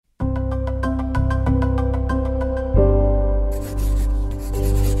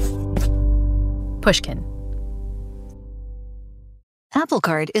Pushkin. Apple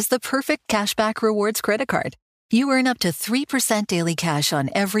Card is the perfect cashback rewards credit card. You earn up to 3% daily cash on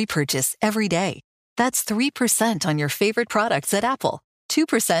every purchase every day. That's 3% on your favorite products at Apple,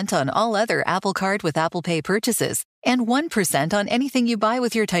 2% on all other Apple Card with Apple Pay purchases, and 1% on anything you buy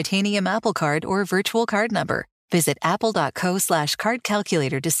with your titanium Apple Card or virtual card number. Visit apple.co/card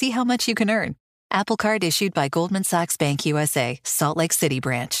calculator to see how much you can earn. Apple Card issued by Goldman Sachs Bank USA, Salt Lake City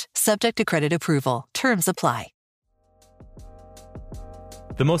branch. Subject to credit approval. Terms apply.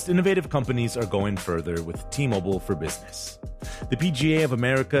 The most innovative companies are going further with T-Mobile for Business. The PGA of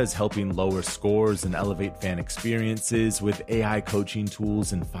America is helping lower scores and elevate fan experiences with AI coaching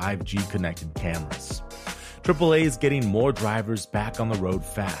tools and 5G connected cameras. AAA is getting more drivers back on the road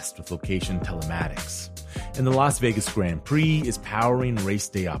fast with location telematics. And the Las Vegas Grand Prix is powering race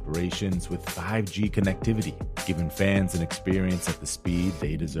day operations with 5G connectivity, giving fans an experience at the speed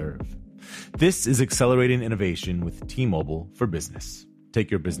they deserve. This is accelerating innovation with T-Mobile for Business. Take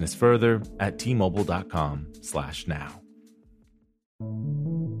your business further at T-Mobile.com/now.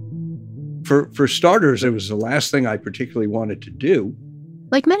 For starters, it was the last thing I particularly wanted to do.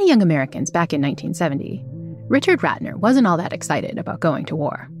 Like many young Americans back in 1970, Richard Ratner wasn't all that excited about going to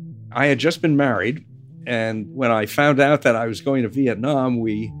war. I had just been married, and when I found out that I was going to Vietnam,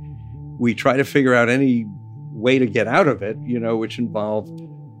 we tried to figure out any way to get out of it, which involved,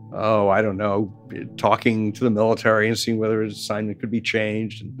 talking to the military and seeing whether his assignment could be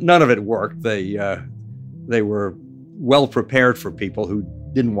changed. None of it worked. They were well prepared for people who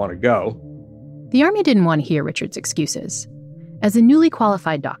didn't want to go. The Army didn't want to hear Richard's excuses. As a newly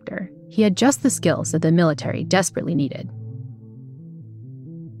qualified doctor, he had just the skills that the military desperately needed.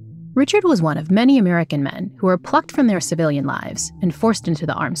 Richard was one of many American men who were plucked from their civilian lives and forced into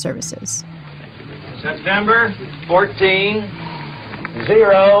the armed services. September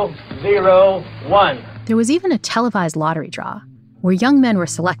 14-001. There was even a televised lottery draw where young men were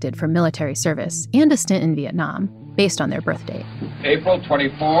selected for military service and a stint in Vietnam based on their birth date. April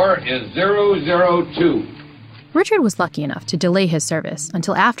 24 is 002. Richard was lucky enough to delay his service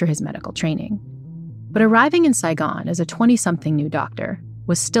until after his medical training. But arriving in Saigon as a 20-something new doctor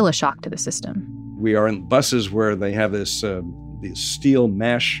was still a shock to the system. We are in buses where they have this steel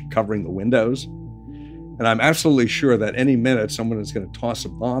mesh covering the windows. And I'm absolutely sure that any minute someone is going to toss a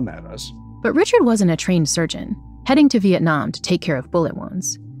bomb at us. But Richard wasn't a trained surgeon, heading to Vietnam to take care of bullet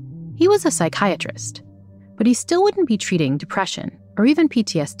wounds. He was a psychiatrist, but he still wouldn't be treating depression or even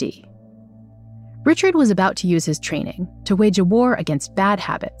PTSD. Richard was about to use his training to wage a war against bad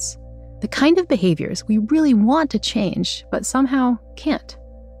habits, the kind of behaviors we really want to change but somehow can't.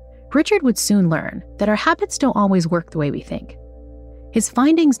 Richard would soon learn that our habits don't always work the way we think. His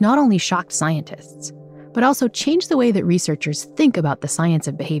findings not only shocked scientists, but also changed the way that researchers think about the science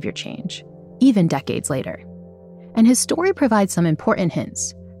of behavior change, even decades later. And his story provides some important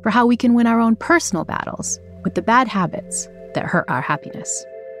hints for how we can win our own personal battles with the bad habits that hurt our happiness.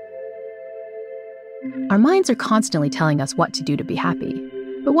 Our minds are constantly telling us what to do to be happy.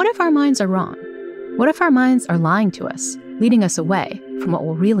 But what if our minds are wrong? What if our minds are lying to us, leading us away from what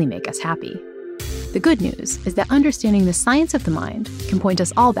will really make us happy? The good news is that understanding the science of the mind can point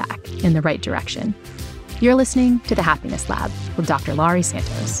us all back in the right direction. You're listening to The Happiness Lab with Dr. Laurie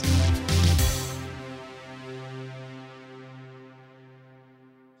Santos.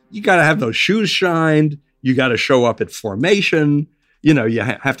 You got to have those shoes shined. You got to show up at formation. You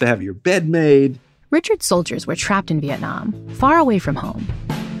have to have your bed made. Richard's soldiers were trapped in Vietnam, far away from home.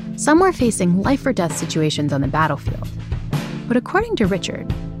 Some were facing life-or-death situations on the battlefield. But according to Richard,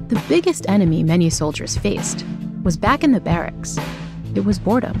 the biggest enemy many soldiers faced was back in the barracks. It was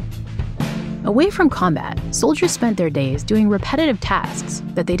boredom. Away from combat, soldiers spent their days doing repetitive tasks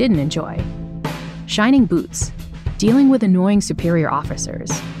that they didn't enjoy. Shining boots, dealing with annoying superior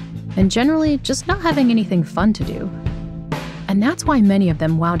officers, and generally just not having anything fun to do. And that's why many of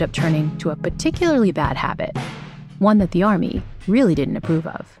them wound up turning to a particularly bad habit, one that the Army really didn't approve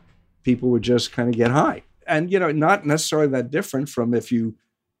of. People would just kind of get high. And, not necessarily that different from if you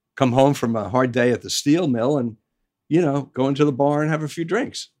come home from a hard day at the steel mill and, go into the bar and have a few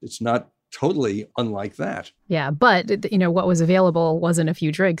drinks. It's not totally unlike that. Yeah, but, what was available wasn't a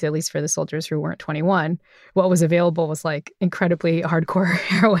few drinks, at least for the soldiers who weren't 21. What was available was like incredibly hardcore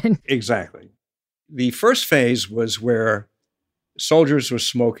heroin. Exactly. The first phase was where soldiers were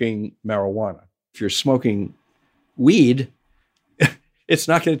smoking marijuana. If you're smoking weed, it's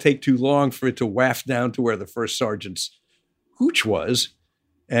not going to take too long for it to waft down to where the first sergeant's hooch was,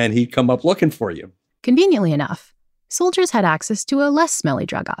 and he'd come up looking for you. Conveniently enough, soldiers had access to a less smelly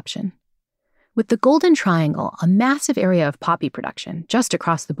drug option. With the Golden Triangle, a massive area of poppy production just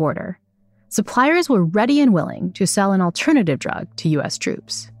across the border, suppliers were ready and willing to sell an alternative drug to U.S.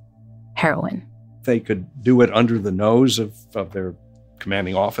 troops: heroin. They could do it under the nose of their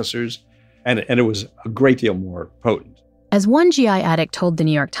commanding officers, and it was a great deal more potent. As one GI addict told the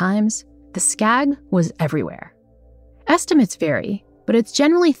New York Times, the scag was everywhere. Estimates vary, but it's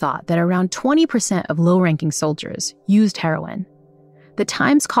generally thought that around 20% of low-ranking soldiers used heroin. The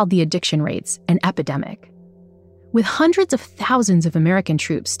Times called the addiction rates an epidemic. With hundreds of thousands of American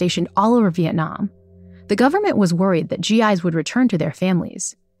troops stationed all over Vietnam, the government was worried that GIs would return to their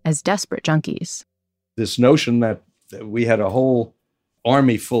families as desperate junkies. This notion that we had a whole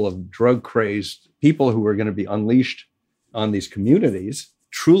army full of drug-crazed people who were going to be unleashed on these communities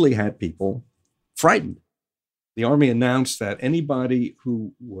truly had people frightened. The Army announced that anybody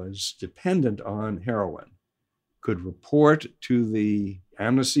who was dependent on heroin could report to the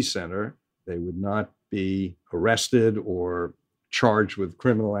Amnesty Center. They would not be arrested or charged with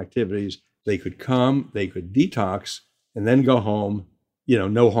criminal activities. They could come, they could detox, and then go home,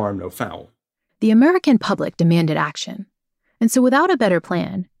 no harm, no foul. The American public demanded action. And so without a better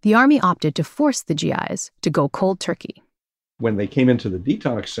plan, the Army opted to force the GIs to go cold turkey. When they came into the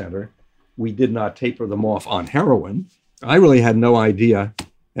detox center, we did not taper them off on heroin. I really had no idea,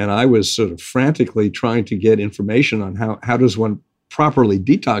 and I was sort of frantically trying to get information on how does one properly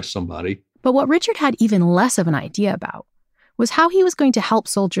detox somebody. But what Richard had even less of an idea about was how he was going to help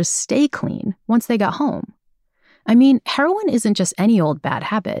soldiers stay clean once they got home. I mean, heroin isn't just any old bad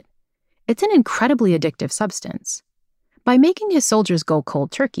habit. It's an incredibly addictive substance. By making his soldiers go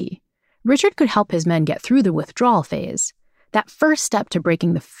cold turkey, Richard could help his men get through the withdrawal phase, that first step to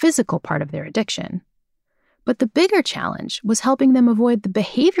breaking the physical part of their addiction. But the bigger challenge was helping them avoid the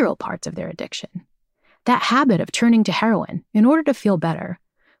behavioral parts of their addiction, that habit of turning to heroin in order to feel better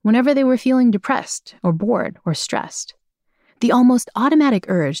whenever they were feeling depressed or bored or stressed, the almost automatic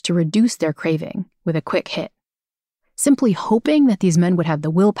urge to reduce their craving with a quick hit. Simply hoping that these men would have the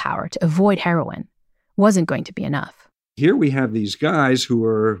willpower to avoid heroin wasn't going to be enough. Here we have these guys who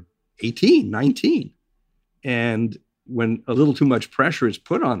are 18, 19, and when a little too much pressure is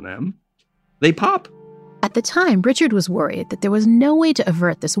put on them, they pop. At the time, Richard was worried that there was no way to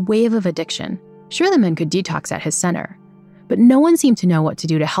avert this wave of addiction. Sure, the men could detox at his center, but no one seemed to know what to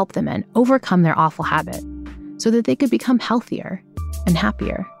do to help the men overcome their awful habit so that they could become healthier and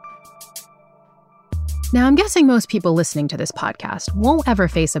happier. Now, I'm guessing most people listening to this podcast won't ever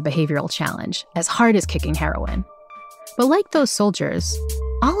face a behavioral challenge as hard as kicking heroin. But like those soldiers,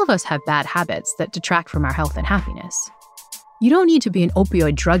 all of us have bad habits that detract from our health and happiness. You don't need to be an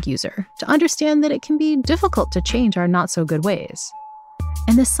opioid drug user to understand that it can be difficult to change our not-so-good ways.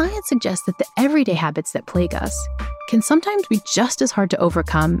 And the science suggests that the everyday habits that plague us can sometimes be just as hard to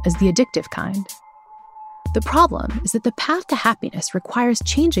overcome as the addictive kind. The problem is that the path to happiness requires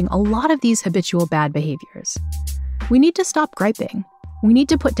changing a lot of these habitual bad behaviors. We need to stop griping, we need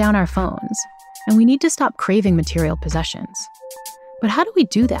to put down our phones, and we need to stop craving material possessions. But how do we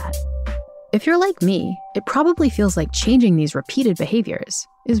do that? If you're like me, it probably feels like changing these repeated behaviors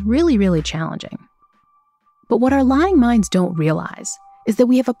is really, really challenging. But what our lying minds don't realize is that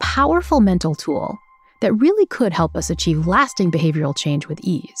we have a powerful mental tool that really could help us achieve lasting behavioral change with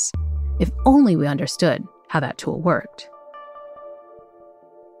ease, if only we understood how that tool worked.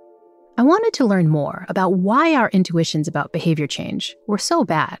 I wanted to learn more about why our intuitions about behavior change were so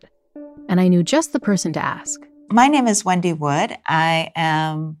bad, and I knew just the person to ask. My name is Wendy Wood. I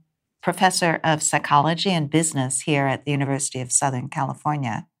am professor of psychology and business here at the University of Southern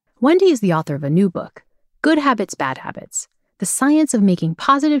California. Wendy is the author of a new book, Good Habits, Bad Habits: The Science of Making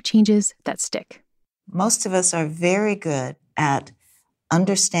Positive Changes That Stick. Most of us are very good at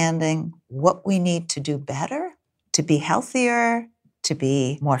understanding what we need to do better, to be healthier, to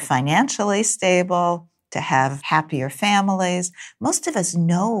be more financially stable, to have happier families. Most of us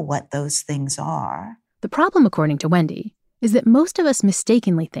know what those things are. The problem, according to Wendy, is that most of us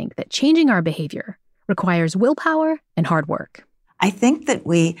mistakenly think that changing our behavior requires willpower and hard work. I think that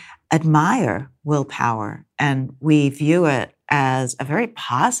we admire willpower and we view it as a very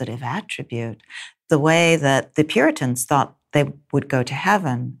positive attribute. The way that the Puritans thought they would go to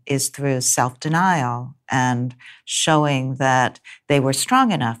heaven is through self-denial and showing that they were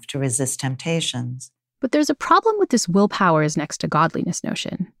strong enough to resist temptations. But there's a problem with this willpower is next to godliness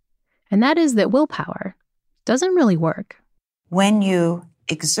notion, and that is that willpower doesn't really work. When you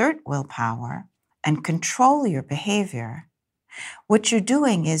exert willpower and control your behavior, what you're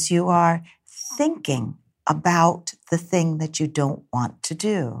doing is you are thinking about the thing that you don't want to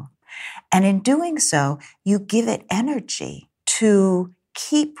do. And in doing so, you give it energy to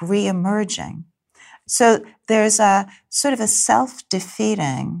keep reemerging. So there's a sort of a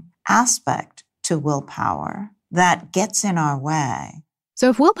self-defeating aspect to willpower that gets in our way. So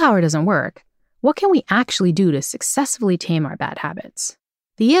if willpower doesn't work, what can we actually do to successfully tame our bad habits?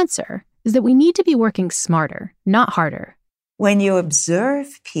 The answer is that we need to be working smarter, not harder. When you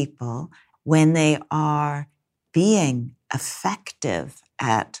observe people, when they are being effective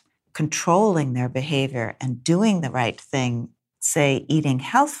at controlling their behavior and doing the right thing, say eating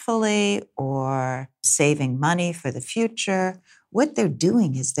healthfully or saving money for the future, what they're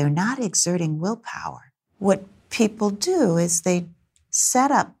doing is they're not exerting willpower. What people do is they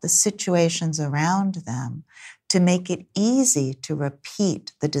set up the situations around them to make it easy to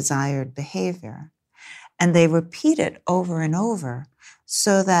repeat the desired behavior. And they repeat it over and over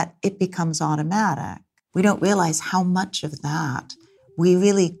so that it becomes automatic. We don't realize how much of that we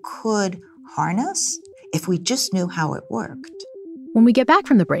really could harness if we just knew how it worked. When we get back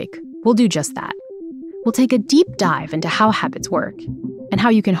from the break, we'll do just that. We'll take a deep dive into how habits work and how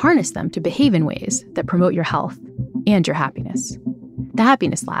you can harness them to behave in ways that promote your health and your happiness. The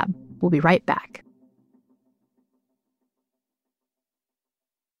Happiness Lab will be right back.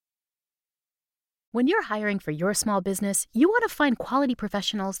 When you're hiring for your small business, you want to find quality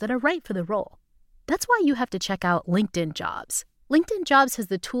professionals that are right for the role. That's why you have to check out LinkedIn Jobs. LinkedIn Jobs has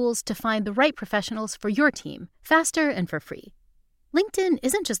the tools to find the right professionals for your team faster and for free. LinkedIn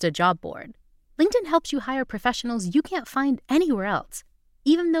isn't just a job board. LinkedIn helps you hire professionals you can't find anywhere else,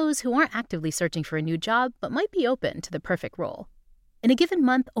 even those who aren't actively searching for a new job but might be open to the perfect role. In a given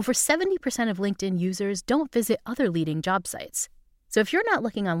month, over 70% of LinkedIn users don't visit other leading job sites. So if you're not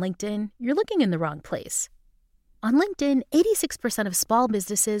looking on LinkedIn, you're looking in the wrong place. On LinkedIn, 86% of small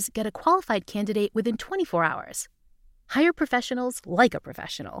businesses get a qualified candidate within 24 hours. Hire professionals like a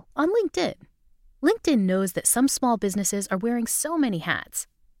professional on LinkedIn. LinkedIn knows that some small businesses are wearing so many hats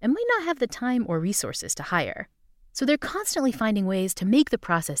and might not have the time or resources to hire. So they're constantly finding ways to make the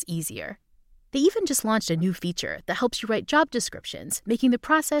process easier. They even just launched a new feature that helps you write job descriptions, making the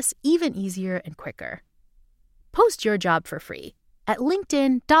process even easier and quicker. Post your job for free at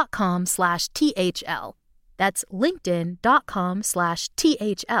linkedin.com/THL. That's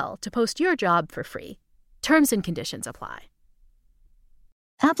linkedin.com/THL to post your job for free. Terms and conditions apply.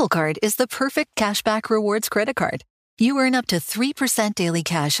 Apple Card is the perfect cashback rewards credit card. You earn up to 3% daily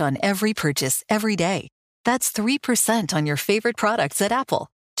cash on every purchase every day. That's 3% on your favorite products at Apple,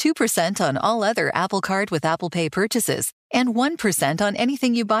 2% on all other Apple Card with Apple Pay purchases, and 1% on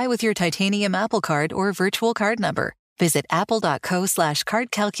anything you buy with your titanium Apple Card or virtual card number. Visit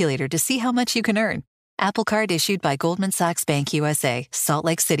apple.co/card calculator to see how much you can earn. Apple Card issued by Goldman Sachs Bank USA, Salt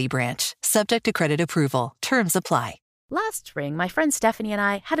Lake City branch. Subject to credit approval. Terms apply. Last spring, my friend Stephanie and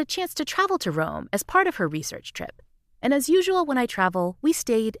I had a chance to travel to Rome as part of her research trip. And as usual, when I travel, we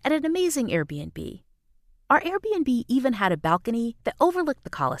stayed at an amazing Airbnb. Our Airbnb even had a balcony that overlooked the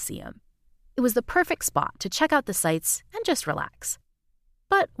Colosseum. It was the perfect spot to check out the sights and just relax.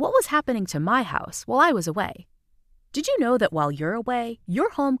 But what was happening to my house while I was away? Did you know that while you're away,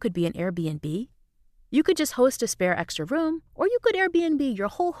 your home could be an Airbnb? You could just host a spare extra room, or you could Airbnb your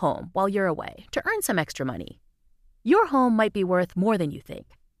whole home while you're away to earn some extra money. Your home might be worth more than you think.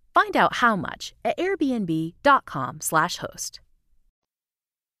 Find out how much at airbnb.com/host.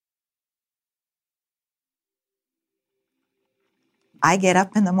 I get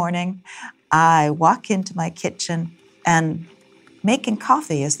up in the morning, I walk into my kitchen, and making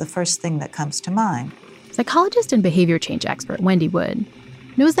coffee is the first thing that comes to mind. Psychologist and behavior change expert Wendy Wood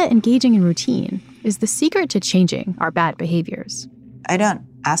knows that engaging in routine is the secret to changing our bad behaviors. I don't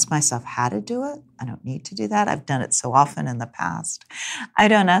ask myself how to do it. I don't need to do that. I've done it so often in the past. I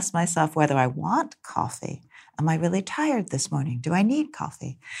don't ask myself whether I want coffee. Am I really tired this morning? Do I need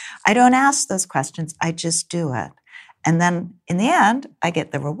coffee? I don't ask those questions. I just do it. And then in the end, I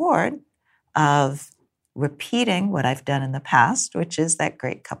get the reward of repeating what I've done in the past, which is that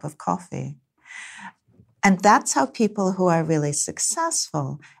great cup of coffee. And that's how people who are really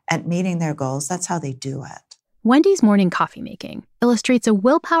successful at meeting their goals, that's how they do it. Wendy's morning coffee making illustrates a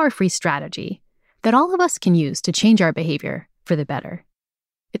willpower-free strategy that all of us can use to change our behavior for the better.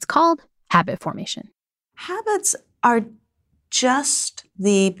 It's called habit formation. Habits are just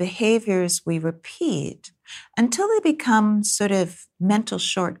the behaviors we repeat until they become sort of mental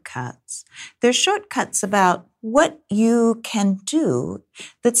shortcuts. They're shortcuts about what you can do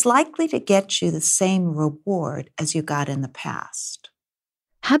that's likely to get you the same reward as you got in the past.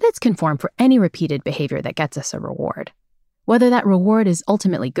 Habits can form for any repeated behavior that gets us a reward, whether that reward is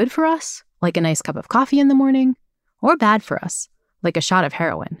ultimately good for us, like a nice cup of coffee in the morning, or bad for us, like a shot of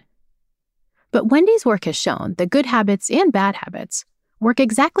heroin. But Wendy's work has shown that good habits and bad habits work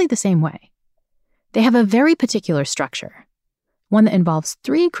exactly the same way. They have a very particular structure. one that involves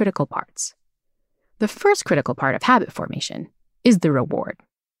 3 critical parts. The first critical part of habit formation is the reward.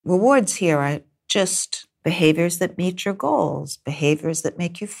 Rewards here are just behaviors that meet your goals, behaviors that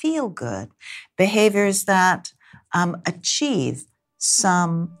make you feel good, behaviors that achieve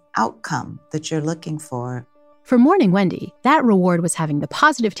some outcome that you're looking for. For Morning Wendy, that reward was having the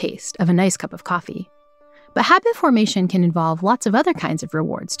positive taste of a nice cup of coffee. But habit formation can involve lots of other kinds of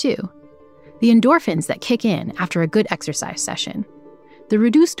rewards, too. The endorphins that kick in after a good exercise session, the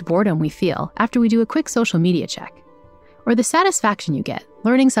reduced boredom we feel after we do a quick social media check, or the satisfaction you get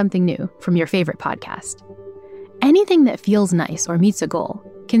learning something new from your favorite podcast. Anything that feels nice or meets a goal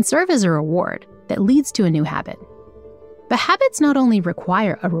can serve as a reward that leads to a new habit. But habits not only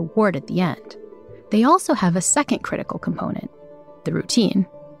require a reward at the end, they also have a second critical component, the routine.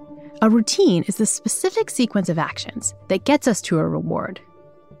 A routine is the specific sequence of actions that gets us to a reward.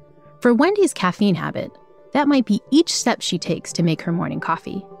 For Wendy's caffeine habit, that might be each step she takes to make her morning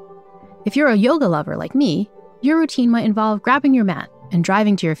coffee. If you're a yoga lover like me, your routine might involve grabbing your mat and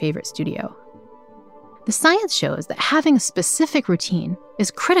driving to your favorite studio. The science shows that having a specific routine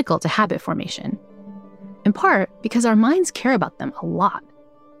is critical to habit formation, in part because our minds care about them a lot.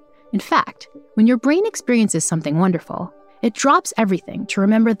 In fact, when your brain experiences something wonderful, it drops everything to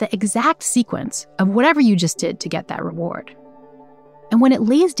remember the exact sequence of whatever you just did to get that reward. And when it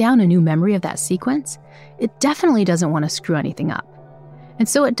lays down a new memory of that sequence, it definitely doesn't want to screw anything up. And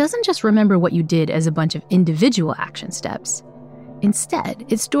so it doesn't just remember what you did as a bunch of individual action steps. Instead,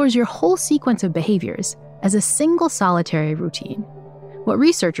 it stores your whole sequence of behaviors as a single solitary routine, what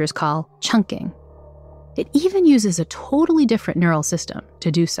researchers call chunking. It even uses a totally different neural system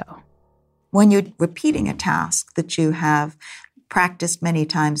to do so. When you're repeating a task that you have practiced many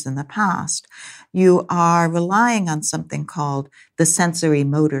times in the past, you are relying on something called the sensory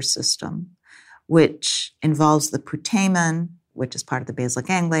motor system, which involves the putamen, which is part of the basal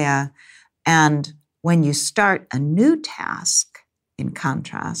ganglia. And when you start a new task, in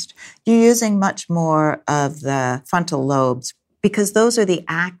contrast, you're using much more of the frontal lobes because those are the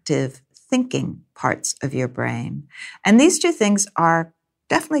active thinking parts of your brain. And these two things are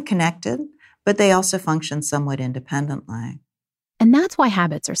definitely connected, but they also function somewhat independently. And that's why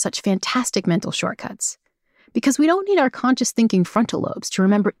habits are such fantastic mental shortcuts, because we don't need our conscious thinking frontal lobes to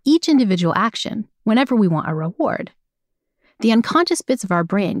remember each individual action whenever we want a reward. The unconscious bits of our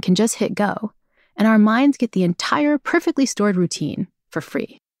brain can just hit go, and our minds get the entire perfectly stored routine for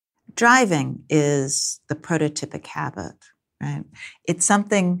free. Driving is the prototypic habit, right? It's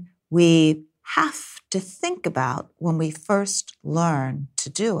something we have to think about when we first learn to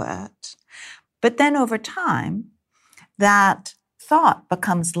do it. But then over time, that thought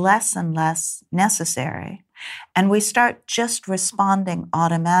becomes less and less necessary, and we start just responding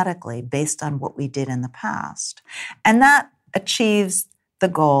automatically based on what we did in the past. And that achieves the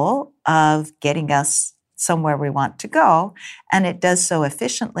goal of getting us somewhere we want to go, and it does so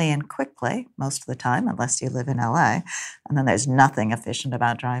efficiently and quickly most of the time, unless you live in LA, and then there's nothing efficient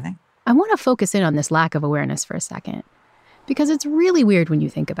about driving. I want to focus in on this lack of awareness for a second, because it's really weird when you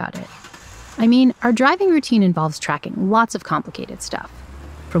think about it. I mean, our driving routine involves tracking lots of complicated stuff,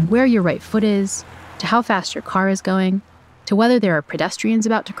 from where your right foot is, to how fast your car is going, to whether there are pedestrians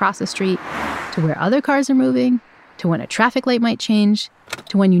about to cross the street, to where other cars are moving, to when a traffic light might change,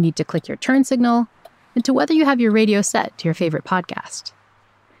 to when you need to click your turn signal, and to whether you have your radio set to your favorite podcast.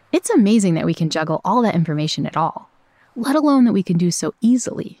 It's amazing that we can juggle all that information at all, let alone that we can do so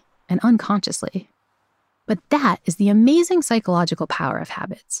easily and unconsciously. But that is the amazing psychological power of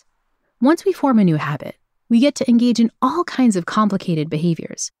habits. Once we form a new habit, we get to engage in all kinds of complicated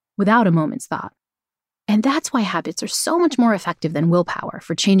behaviors without a moment's thought. And that's why habits are so much more effective than willpower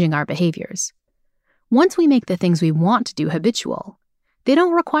for changing our behaviors. Once we make the things we want to do habitual, they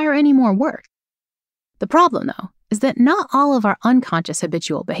don't require any more work. The problem, though, is that not all of our unconscious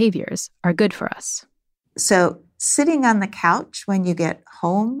habitual behaviors are good for us. So sitting on the couch when you get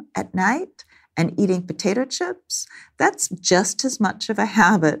home at night and eating potato chips, that's just as much of a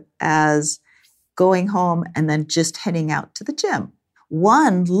habit as going home and then just heading out to the gym.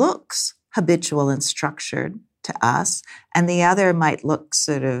 One looks habitual and structured to us, and the other might look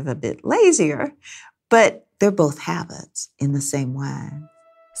sort of a bit lazier, but they're both habits in the same way.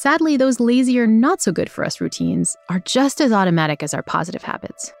 Sadly, those lazier, not-so-good-for-us routines are just as automatic as our positive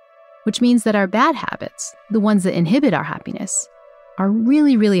habits, which means that our bad habits, the ones that inhibit our happiness, are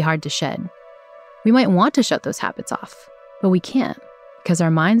really, really hard to shed. We might want to shut those habits off, but we can't because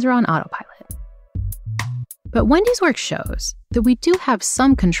our minds are on autopilot. But Wendy's work shows that we do have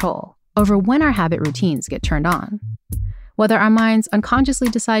some control over when our habit routines get turned on. Whether our minds unconsciously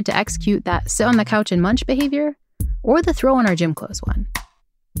decide to execute that sit on the couch and munch behavior, or the throw on our gym clothes one?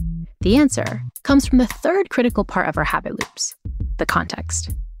 The answer comes from the third critical part of our habit loops, the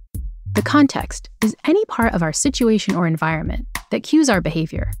context. The context is any part of our situation or environment that cues our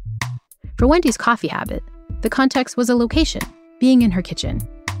behavior. For Wendy's coffee habit, the context was a location, being in her kitchen,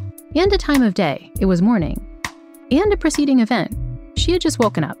 and a time of day, it was morning, and a preceding event, she had just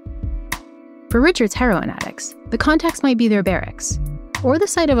woken up. For Richard's heroin addicts, the context might be their barracks, or the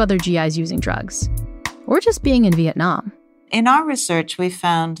sight of other GIs using drugs, or just being in Vietnam. In our research, we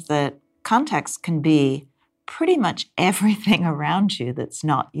found that context can be pretty much everything around you that's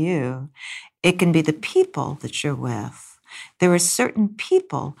not you. It can be the people that you're with. There are certain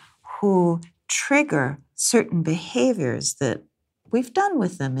people who trigger certain behaviors that we've done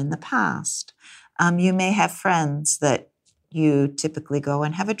with them in the past. You may have friends that you typically go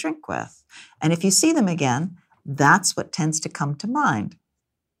and have a drink with. And if you see them again, that's what tends to come to mind.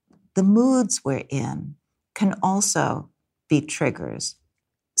 The moods we're in can also be triggers.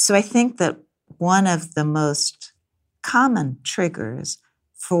 So I think that one of the most common triggers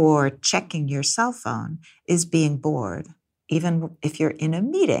for checking your cell phone is being bored. Even if you're in a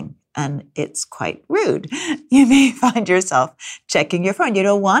meeting and it's quite rude, you may find yourself checking your phone. You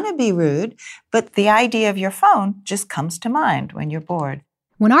don't want to be rude, but the idea of your phone just comes to mind when you're bored.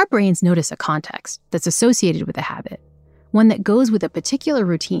 When our brains notice a context that's associated with a habit, one that goes with a particular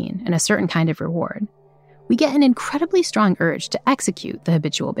routine and a certain kind of reward, we get an incredibly strong urge to execute the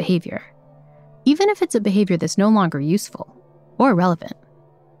habitual behavior, even if it's a behavior that's no longer useful or relevant.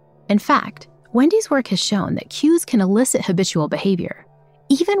 In fact, Wendy's work has shown that cues can elicit habitual behavior,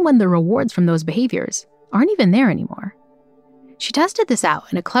 even when the rewards from those behaviors aren't even there anymore. She tested this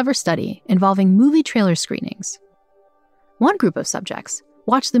out in a clever study involving movie trailer screenings. One group of subjects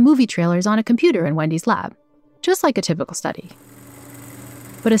watched the movie trailers on a computer in Wendy's lab, just like a typical study.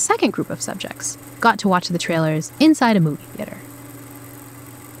 But a second group of subjects got to watch the trailers inside a movie theater.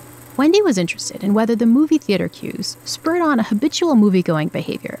 Wendy was interested in whether the movie theater cues spurred on a habitual movie-going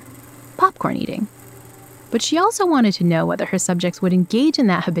behavior, popcorn eating. But she also wanted to know whether her subjects would engage in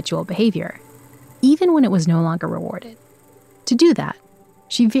that habitual behavior, even when it was no longer rewarded. To do that,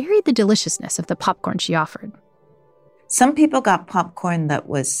 she varied the deliciousness of the popcorn she offered. Some people got popcorn that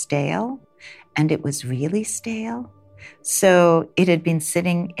was stale, and it was really stale. So it had been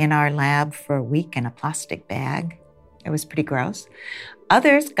sitting in our lab for a week in a plastic bag. It was pretty gross.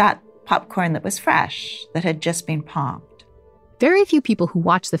 Others got popcorn that was fresh, that had just been popped. Very few people who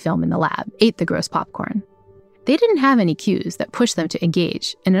watched the film in the lab ate the gross popcorn. They didn't have any cues that pushed them to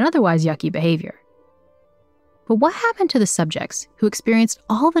engage in an otherwise yucky behavior. But what happened to the subjects who experienced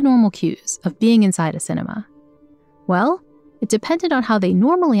all the normal cues of being inside a cinema? Well, it depended on how they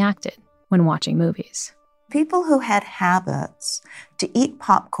normally acted when watching movies. People who had habits to eat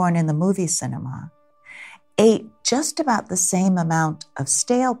popcorn in the movie cinema ate just about the same amount of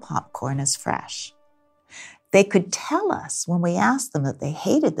stale popcorn as fresh. They could tell us when we asked them that they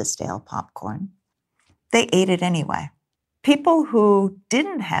hated the stale popcorn. They ate it anyway. People who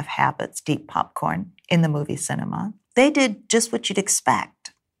didn't have habits to eat popcorn in the movie cinema, they did just what you'd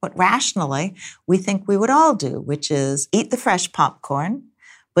expect, what rationally we think we would all do, which is eat the fresh popcorn,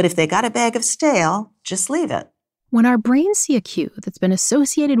 but if they got a bag of stale, just leave it. When our brains see a cue that's been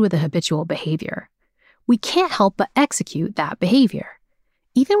associated with a habitual behavior, we can't help but execute that behavior,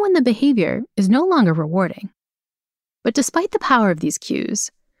 even when the behavior is no longer rewarding. But despite the power of these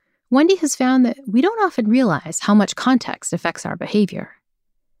cues, Wendy has found that we don't often realize how much context affects our behavior.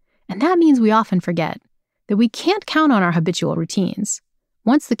 And that means we often forget that we can't count on our habitual routines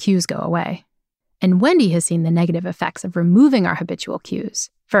once the cues go away. And Wendy has seen the negative effects of removing our habitual cues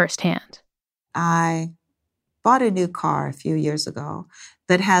firsthand. I bought a new car a few years ago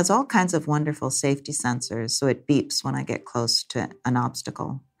that has all kinds of wonderful safety sensors, so it beeps when I get close to an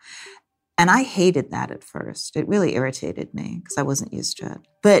obstacle. And I hated that at first. It really irritated me because I wasn't used to it.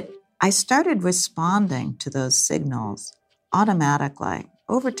 But I started responding to those signals automatically.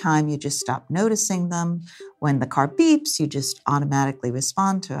 Over time, you just stop noticing them. When the car beeps, you just automatically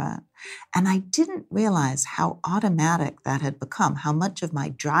respond to it. And I didn't realize how automatic that had become, how much of my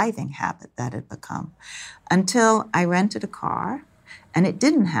driving habit that had become, until I rented a car and it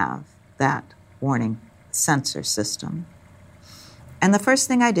didn't have that warning sensor system. And the first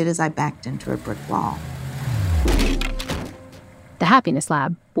thing I did is I backed into a brick wall. The Happiness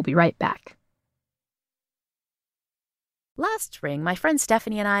Lab will be right back. Last spring, my friend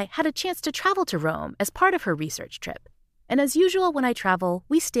Stephanie and I had a chance to travel to Rome as part of her research trip. And as usual when I travel,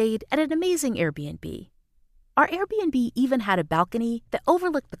 we stayed at an amazing Airbnb. Our Airbnb even had a balcony that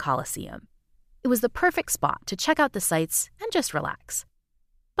overlooked the Colosseum. It was the perfect spot to check out the sights and just relax.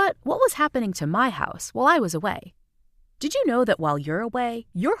 But what was happening to my house while I was away? Did you know that while you're away,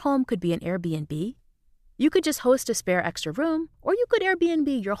 your home could be an Airbnb? You could just host a spare extra room, or you could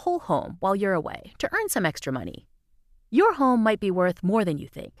Airbnb your whole home while you're away to earn some extra money. Your home might be worth more than you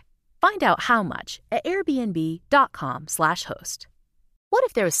think. Find out how much at airbnb.com/host. What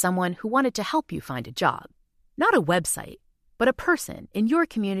if there was someone who wanted to help you find a job? Not a website, but a person in your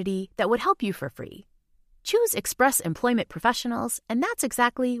community that would help you for free. Choose Express Employment Professionals, and that's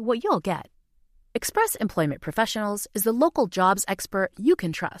exactly what you'll get. Express Employment Professionals is the local jobs expert you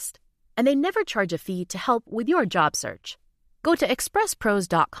can trust, and they never charge a fee to help with your job search. Go to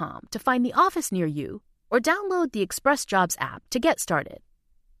expresspros.com to find the office near you, or download the Express Jobs app to get started.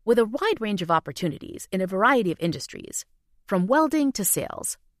 With a wide range of opportunities in a variety of industries, from welding to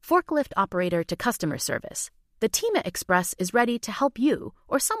sales, forklift operator to customer service, the team at Express is ready to help you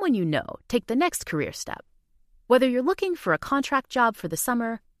or someone you know take the next career step. Whether you're looking for a contract job for the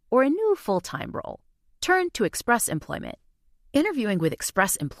summer or a new full-time role, turn to Express Employment. Interviewing with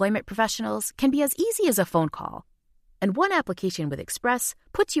Express Employment Professionals can be as easy as a phone call, and one application with Express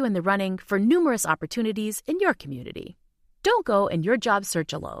puts you in the running for numerous opportunities in your community. Don't go in your job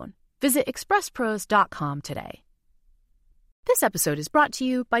search alone. Visit expresspros.com today. This episode is brought to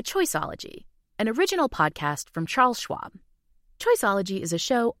you by Choiceology, an original podcast from Charles Schwab. Choiceology is a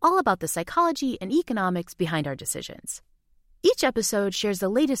show all about the psychology and economics behind our decisions. Each episode shares the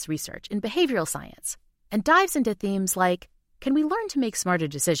latest research in behavioral science and dives into themes like, can we learn to make smarter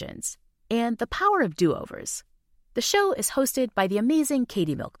decisions? And the power of do-overs. The show is hosted by the amazing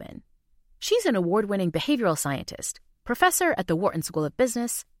Katie Milkman. She's an award-winning behavioral scientist, professor at the Wharton School of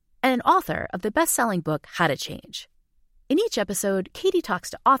Business, and an author of the best-selling book, How to Change. In each episode, Katie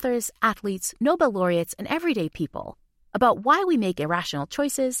talks to authors, athletes, Nobel laureates, and everyday people about why we make irrational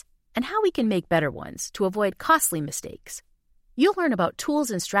choices and how we can make better ones to avoid costly mistakes. You'll learn about tools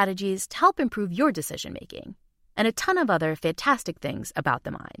and strategies to help improve your decision-making, and a ton of other fantastic things about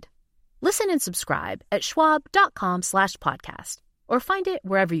the mind. Listen and subscribe at schwab.com/podcast, or find it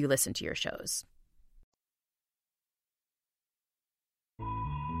wherever you listen to your shows.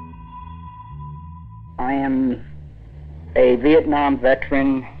 I am a Vietnam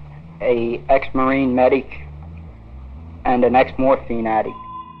veteran, a ex-Marine medic, and an ex-morphine addict.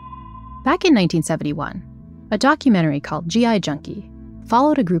 Back in 1971, a documentary called GI Junkie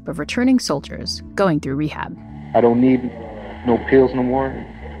followed a group of returning soldiers going through rehab. I don't need no pills no more,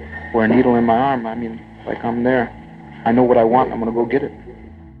 or a needle in my arm. I mean, like, I'm there. I know what I want. I'm going to go get it.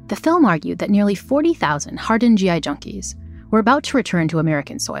 The film argued that nearly 40,000 hardened GI junkies were about to return to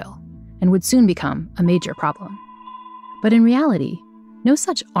American soil and would soon become a major problem. But in reality, no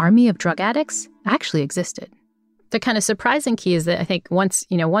such army of drug addicts actually existed. The kind of surprising key is that I think once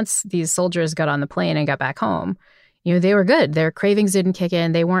these soldiers got on the plane and got back home, they were good. Their cravings didn't kick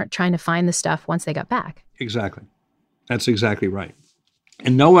in. They weren't trying to find the stuff once they got back. Exactly. That's exactly right.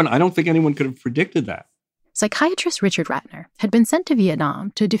 And I don't think anyone could have predicted that. Psychiatrist Richard Ratner had been sent to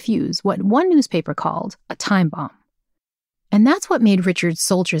Vietnam to defuse what one newspaper called a time bomb. And that's what made Richard's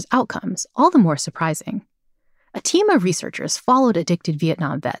soldiers' outcomes all the more surprising. A team of researchers followed addicted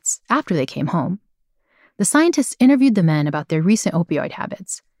Vietnam vets after they came home. The scientists interviewed the men about their recent opioid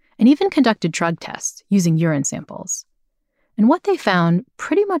habits and even conducted drug tests using urine samples. And what they found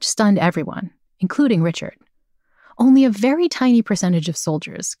pretty much stunned everyone, including Richard. Only a very tiny percentage of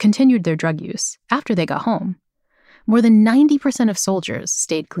soldiers continued their drug use after they got home. More than 90% of soldiers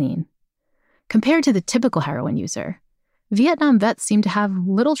stayed clean. Compared to the typical heroin user, Vietnam vets seemed to have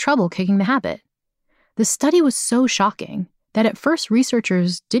little trouble kicking the habit. The study was so shocking that at first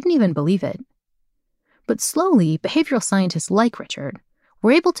researchers didn't even believe it. But slowly, behavioral scientists like Richard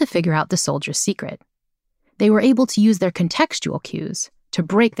were able to figure out the soldiers' secret. They were able to use their contextual cues to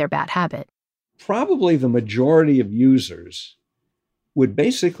break their bad habit. Probably the majority of users would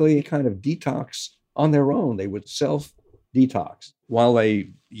basically kind of detox on their own. They would self-detox. While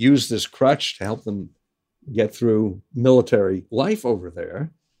they use this crutch to help them get through military life over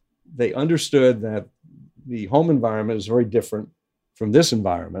there, they understood that the home environment is very different from this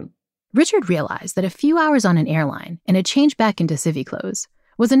environment. Richard realized that a few hours on an airline and a change back into civvy clothes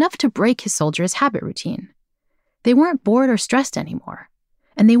was enough to break his soldiers' habit routine. They weren't bored or stressed anymore,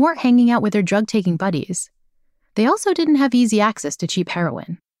 and they weren't hanging out with their drug-taking buddies. They also didn't have easy access to cheap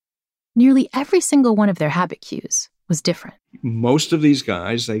heroin. Nearly every single one of their habit cues was different. Most of these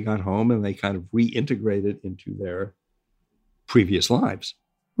guys, they got home and they kind of reintegrated into their previous lives.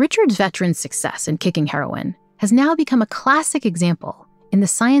 Richard's veteran success in kicking heroin has now become a classic example in the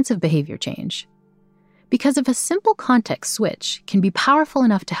science of behavior change. Because if a simple context switch can be powerful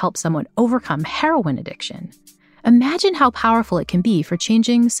enough to help someone overcome heroin addiction, imagine how powerful it can be for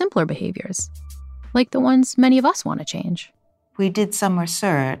changing simpler behaviors. like the ones many of us want to change. We did some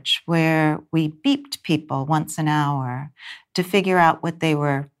research where we beeped people once an hour to figure out what they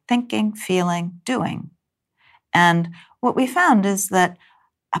were thinking, feeling, doing. And what we found is that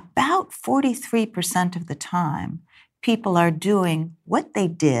about 43% of the time, people are doing what they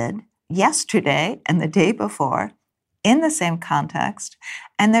did yesterday and the day before in the same context,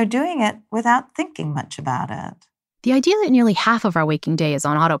 and they're doing it without thinking much about it. The idea that nearly half of our waking day is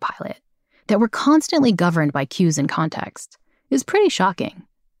on autopilot, that we're constantly governed by cues and context, is pretty shocking.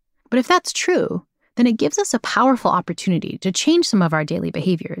 But if that's true, then it gives us a powerful opportunity to change some of our daily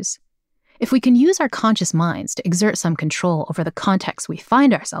behaviors. If we can use our conscious minds to exert some control over the context we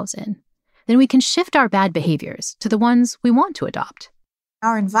find ourselves in, then we can shift our bad behaviors to the ones we want to adopt.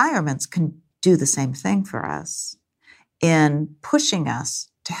 Our environments can do the same thing for us in pushing us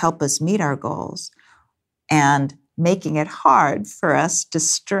to help us meet our goals and making it hard for us to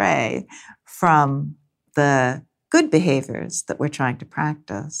stray from the good behaviors that we're trying to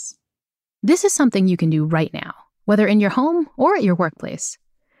practice. This is something you can do right now, whether in your home or at your workplace.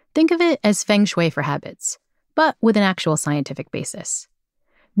 Think of it as feng shui for habits, but with an actual scientific basis.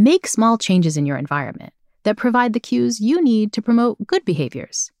 Make small changes in your environment that provide the cues you need to promote good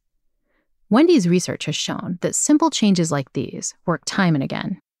behaviors. Wendy's research has shown that simple changes like these work time and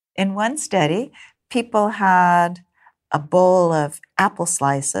again. In one study, people had a bowl of apple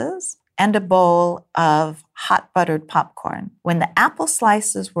slices and a bowl of hot buttered popcorn. When the apple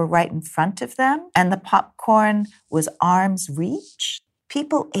slices were right in front of them and the popcorn was arm's reach,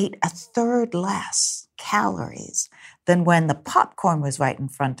 people ate a third less calories than when the popcorn was right in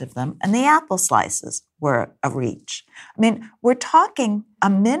front of them and the apple slices were a reach. I mean, we're talking a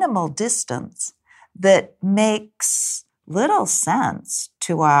minimal distance that makes little sense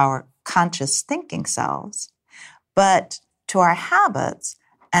to our conscious thinking selves, but to our habits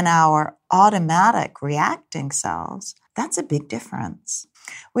and our automatic reacting selves, that's a big difference.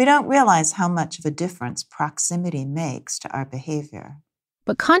 We don't realize how much of a difference proximity makes to our behavior.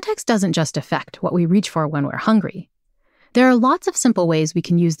 But context doesn't just affect what we reach for when we're hungry. There are lots of simple ways we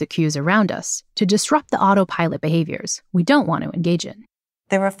can use the cues around us to disrupt the autopilot behaviors we don't want to engage in.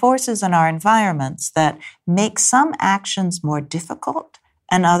 There are forces in our environments that make some actions more difficult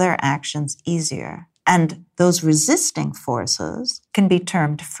and other actions easier. And those resisting forces can be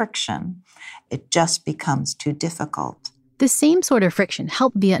termed friction. It just becomes too difficult. The same sort of friction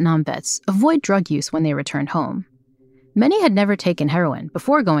helped Vietnam vets avoid drug use when they returned home. Many had never taken heroin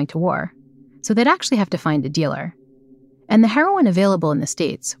before going to war, so they'd actually have to find a dealer. And the heroin available in the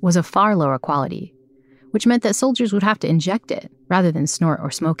States was of far lower quality, which meant that soldiers would have to inject it rather than snort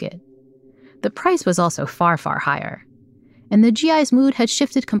or smoke it. The price was also far, far higher. And the GI's mood had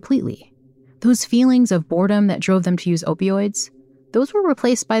shifted completely. Those feelings of boredom that drove them to use opioids, those were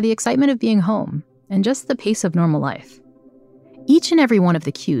replaced by the excitement of being home and just the pace of normal life. Each and every one of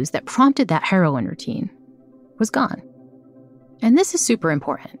the cues that prompted that heroin routine was gone. And this is super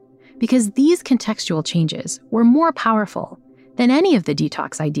important, because these contextual changes were more powerful than any of the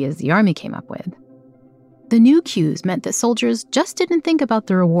detox ideas the Army came up with. The new cues meant that soldiers just didn't think about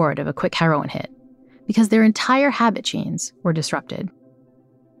the reward of a quick heroin hit, because their entire habit chains were disrupted.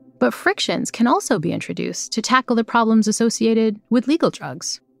 But frictions can also be introduced to tackle the problems associated with legal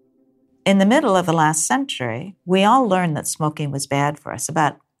drugs. In the middle of the last century, we all learned that smoking was bad for us.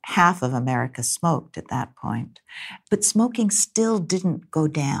 About half of America smoked at that point. But smoking still didn't go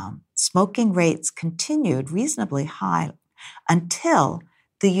down. Smoking rates continued reasonably high until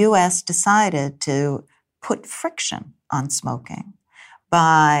the U.S. decided to put friction on smoking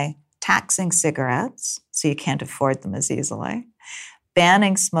by taxing cigarettes, so you can't afford them as easily,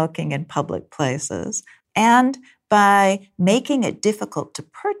 banning smoking in public places, and by making it difficult to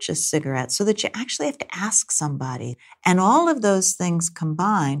purchase cigarettes so that you actually have to ask somebody. And all of those things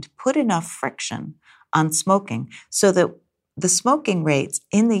combined put enough friction on smoking so that the smoking rates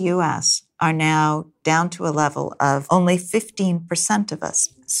in the U.S. are now down to a level of only 15% of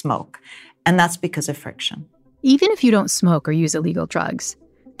us smoke. And that's because of friction. Even if you don't smoke or use illegal drugs,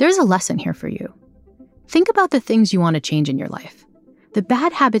 there's a lesson here for you. Think about the things you want to change in your life, the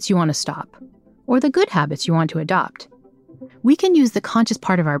bad habits you want to stop, or the good habits you want to adopt. We can use the conscious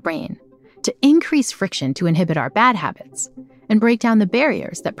part of our brain to increase friction to inhibit our bad habits and break down the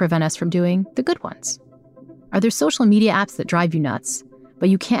barriers that prevent us from doing the good ones. Are there social media apps that drive you nuts, but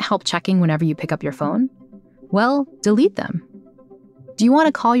you can't help checking whenever you pick up your phone? Well, delete them. Do you want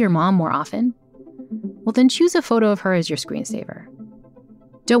to call your mom more often? Well, then choose a photo of her as your screensaver.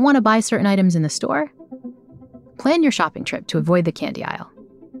 Don't want to buy certain items in the store? Plan your shopping trip to avoid the candy aisle.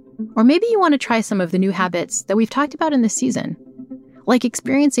 Or maybe you want to try some of the new habits that we've talked about in this season, like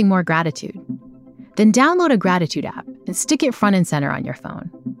experiencing more gratitude. Then download a gratitude app and stick it front and center on your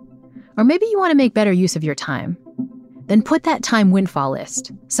phone. Or maybe you want to make better use of your time. Then put that time windfall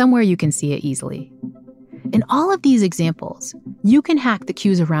list somewhere you can see it easily. In all of these examples, you can hack the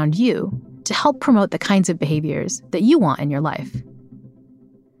cues around you to help promote the kinds of behaviors that you want in your life.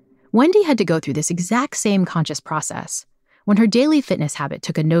 Wendy had to go through this exact same conscious process when her daily fitness habit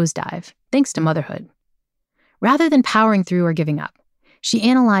took a nosedive, thanks to motherhood. Rather than powering through or giving up, she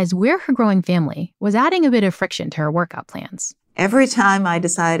analyzed where her growing family was adding a bit of friction to her workout plans. Every time I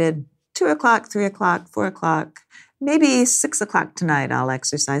decided 2 o'clock, 3 o'clock, 4 o'clock, maybe 6 o'clock tonight I'll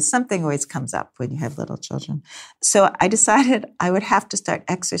exercise. Something always comes up when you have little children. So I decided I would have to start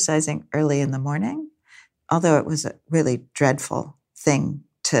exercising early in the morning, although it was a really dreadful thing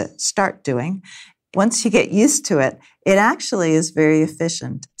to start doing. Once you get used to it, it actually is very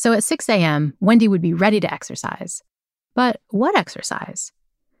efficient. So at 6 a.m., Wendy would be ready to exercise. But what exercise?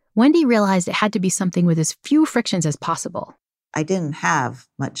 Wendy realized it had to be something with as few frictions as possible. I didn't have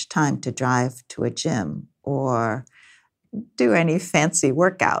much time to drive to a gym or do any fancy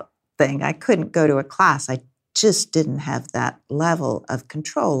workout thing. I couldn't go to a class. I just didn't have that level of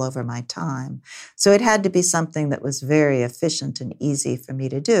control over my time. So it had to be something that was very efficient and easy for me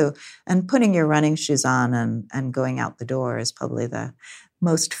to do. And putting your running shoes on and going out the door is probably the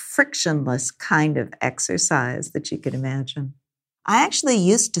most frictionless kind of exercise that you could imagine. I actually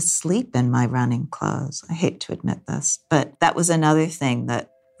used to sleep in my running clothes. I hate to admit this, but that was another thing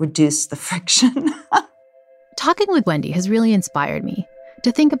that reduced the friction. Talking with Wendy has really inspired me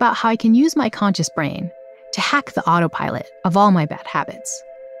to think about how I can use my conscious brain to hack the autopilot of all my bad habits.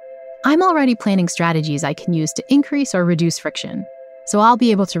 I'm already planning strategies I can use to increase or reduce friction, so I'll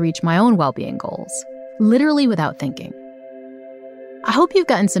be able to reach my own well-being goals, literally without thinking. I hope you've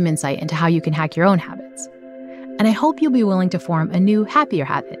gotten some insight into how you can hack your own habits. And I hope you'll be willing to form a new, happier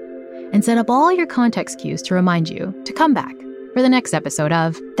habit and set up all your context cues to remind you to come back for the next episode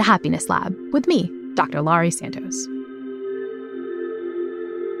of The Happiness Lab with me, Dr. Laurie Santos.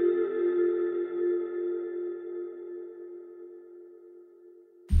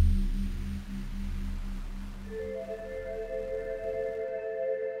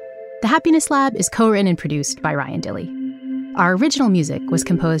 The Happiness Lab is co-written and produced by Ryan Dilley. Our original music was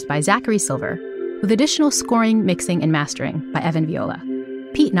composed by Zachary Silver, with additional scoring, mixing, and mastering by Evan Viola.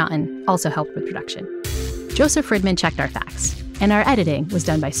 Pete Naughton also helped with production. Joseph Fridman checked our facts, and our editing was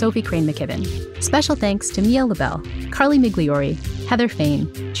done by Sophie Crane McKibben. Special thanks to Mia LaBelle, Carly Migliori, Heather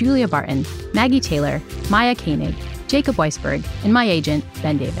Fain, Julia Barton, Maggie Taylor, Maya Koenig, Jacob Weisberg, and my agent,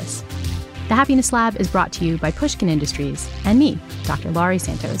 Ben Davis. The Happiness Lab is brought to you by Pushkin Industries and me, Dr. Laurie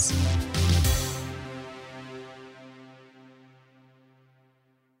Santos.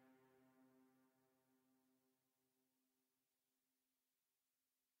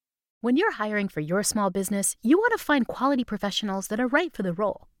 When you're hiring for your small business, you want to find quality professionals that are right for the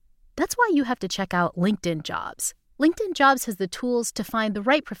role. That's why you have to check out LinkedIn Jobs. LinkedIn Jobs has the tools to find the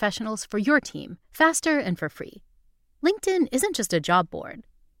right professionals for your team, faster and for free. LinkedIn isn't just a job board.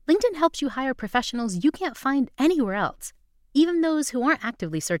 LinkedIn helps you hire professionals you can't find anywhere else, even those who aren't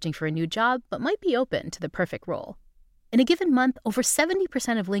actively searching for a new job but might be open to the perfect role. In a given month, over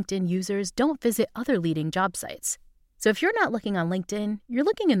 70% of LinkedIn users don't visit other leading job sites. So if you're not looking on LinkedIn, you're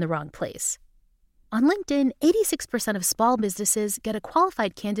looking in the wrong place. On LinkedIn, 86% of small businesses get a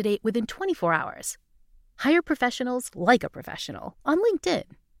qualified candidate within 24 hours. Hire professionals like a professional on LinkedIn.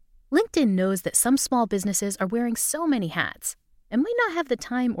 LinkedIn knows that some small businesses are wearing so many hats and might not have the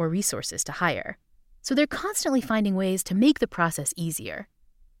time or resources to hire. So they're constantly finding ways to make the process easier.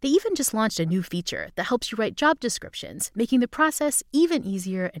 They even just launched a new feature that helps you write job descriptions, making the process even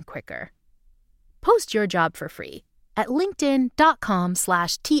easier and quicker. Post your job for free at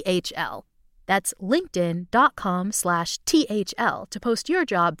linkedin.com/THL. That's linkedin.com/THL to post your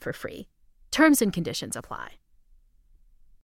job for free. Terms and conditions apply.